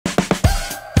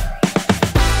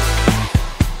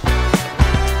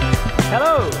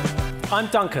Hello, I'm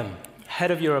Duncan,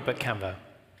 head of Europe at Canva.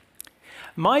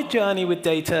 My journey with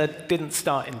data didn't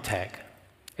start in tech.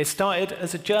 It started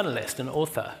as a journalist and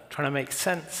author, trying to make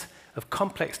sense of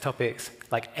complex topics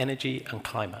like energy and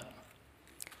climate.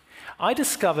 I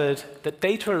discovered that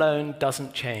data alone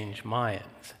doesn't change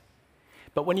minds.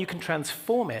 But when you can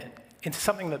transform it into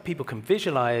something that people can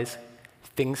visualize,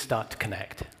 things start to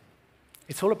connect.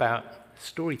 It's all about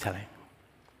storytelling.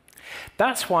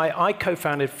 That's why I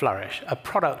co-founded Flourish, a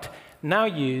product now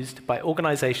used by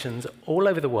organizations all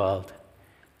over the world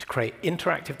to create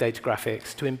interactive data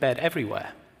graphics to embed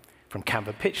everywhere, from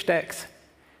Canva pitch decks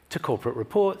to corporate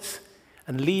reports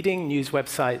and leading news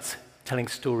websites telling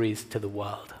stories to the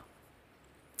world.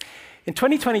 In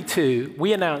 2022,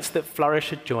 we announced that Flourish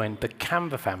had joined the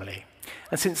Canva family.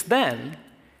 And since then,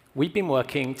 we've been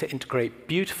working to integrate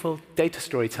beautiful data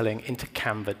storytelling into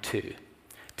Canva too.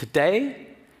 Today,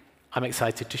 I'm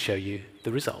excited to show you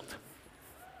the result.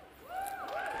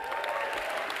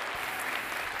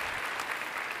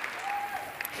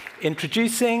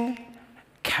 Introducing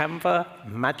Canva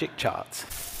Magic Charts.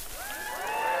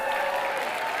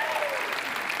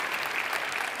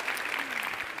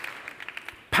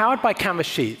 Powered by Canva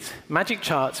Sheets, Magic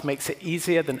Charts makes it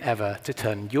easier than ever to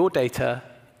turn your data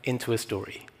into a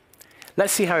story.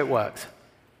 Let's see how it works.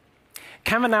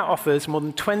 Canva now offers more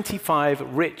than 25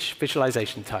 rich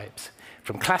visualization types,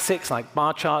 from classics like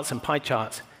bar charts and pie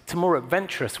charts to more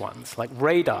adventurous ones like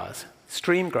radars,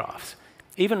 stream graphs,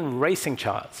 even racing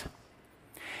charts.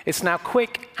 It's now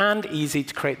quick and easy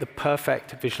to create the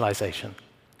perfect visualization.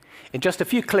 In just a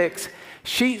few clicks,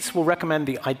 Sheets will recommend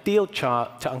the ideal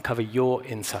chart to uncover your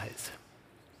insights.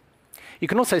 You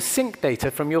can also sync data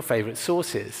from your favorite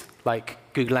sources, like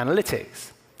Google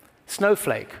Analytics,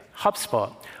 Snowflake,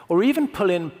 HubSpot, or even pull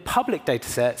in public data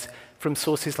sets from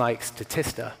sources like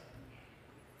Statista.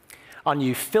 Our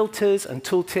new filters and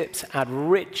tooltips add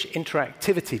rich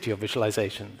interactivity to your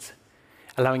visualizations,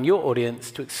 allowing your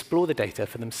audience to explore the data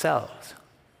for themselves.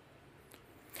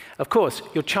 Of course,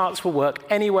 your charts will work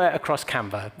anywhere across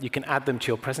Canva. You can add them to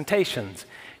your presentations.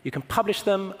 You can publish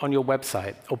them on your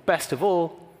website. Or best of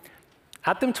all,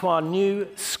 add them to our new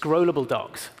scrollable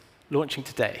docs, launching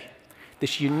today.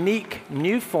 This unique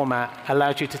new format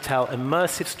allows you to tell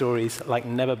immersive stories like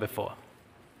never before.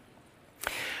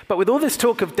 But with all this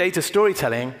talk of data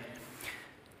storytelling,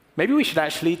 maybe we should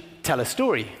actually tell a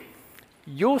story.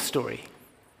 Your story.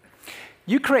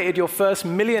 You created your first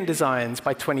million designs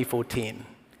by 2014.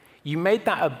 You made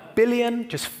that 1 billion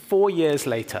just 4 years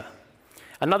later.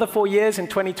 Another 4 years in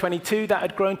 2022, that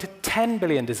had grown to 10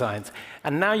 billion designs.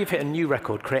 And now you've hit a new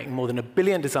record, creating more than 1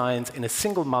 billion designs in a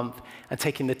single month and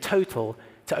taking the total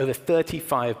to over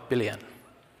 35 billion.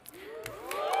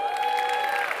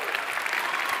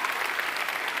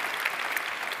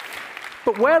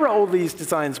 But where are all these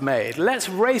designs made? Let's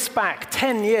race back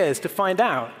 10 years to find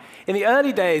out. In the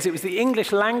early days, it was the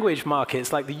English language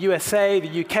markets like the USA,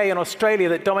 the UK, and Australia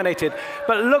that dominated.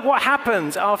 But look what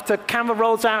happens after Canva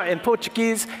rolls out in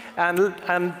Portuguese and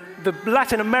the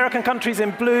Latin American countries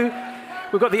in blue.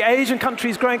 We've got the Asian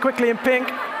countries growing quickly in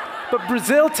pink. But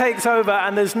Brazil takes over,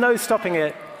 and there's no stopping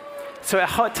it. So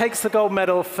it takes the gold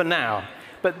medal for now.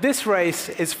 But this race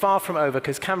is far from over,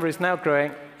 because Canva is now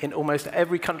growing in almost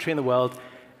every country in the world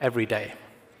every day.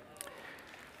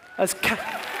 As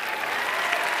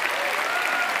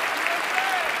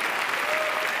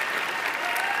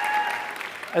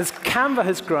Canva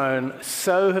has grown,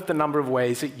 so have the number of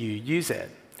ways that you use it.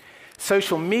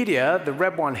 Social media, the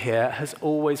red one here, has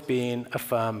always been a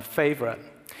firm favorite.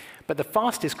 But the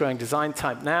fastest growing design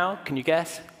type now, can you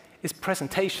guess, is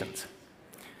presentations.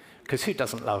 Because who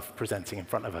doesn't love presenting in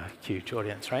front of a huge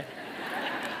audience, right?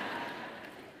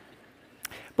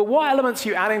 But what elements are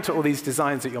you adding to all these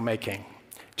designs that you're making?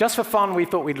 Just for fun, we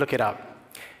thought we'd look it up.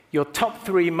 Your top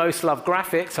 3 most loved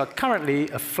graphics are currently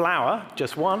a flower,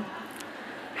 just one,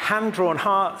 hand-drawn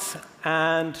hearts,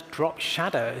 and drop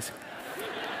shadows.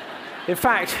 In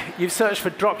fact, you've searched for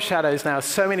drop shadows now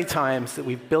so many times that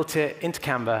we've built it into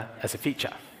Canva as a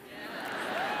feature.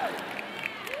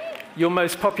 Your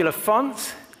most popular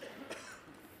fonts,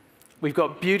 we've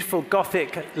got beautiful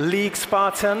Gothic League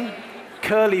Spartan,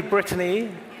 Curly Brittany,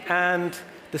 and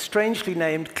the strangely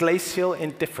named Glacial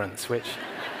Indifference, which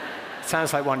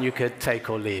sounds like one you could take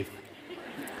or leave.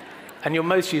 And your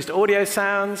most used audio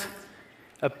sounds,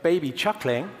 a baby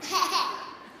chuckling,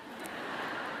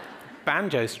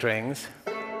 banjo strings,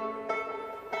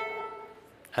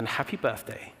 and happy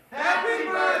birthday. Happy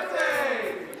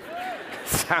birthday!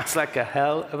 Sounds like a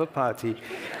hell of a party.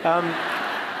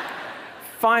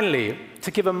 Finally,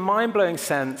 to give a mind-blowing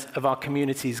sense of our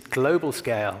community's global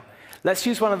scale, Let's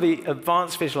use one of the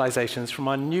advanced visualizations from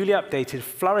our newly updated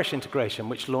Flourish integration,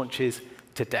 which launches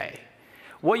today.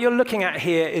 What you're looking at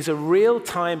here is a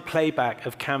real-time playback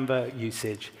of Canva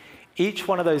usage. Each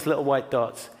one of those little white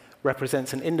dots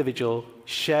represents an individual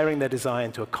sharing their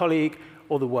design to a colleague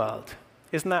or the world.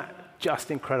 Isn't that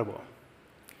just incredible?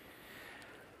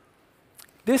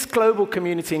 This global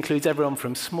community includes everyone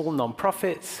from small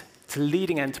nonprofits to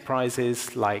leading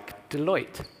enterprises like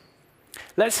Deloitte.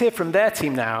 Let's hear from their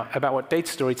team now about what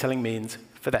data storytelling means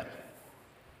for them.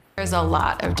 There's a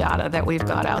lot of data that we've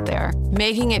got out there.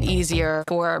 Making it easier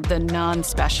for the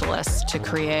non-specialists to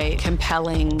create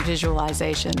compelling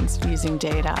visualizations using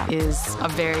data is a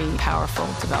very powerful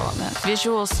development.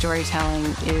 Visual storytelling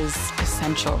is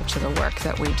essential to the work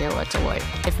that we do at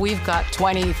Deloitte. If we've got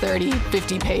 20, 30,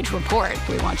 50-page report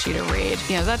we want you to read,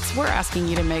 we're asking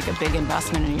you to make a big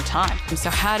investment in your time. And so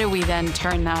how do we then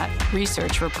turn that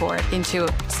research report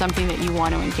into something that you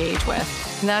want to engage with?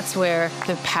 And that's where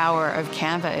the power of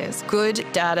Canva is. Good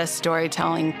data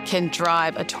storytelling can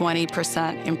drive a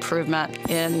 20% improvement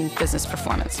in business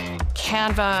performance.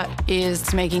 Canva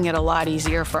is making it a lot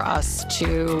easier for us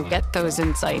to get those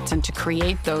insights and to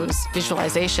create those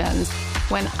visualizations.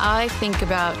 When I think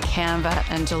about Canva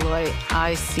and Deloitte,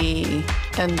 I see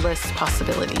endless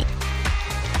possibility.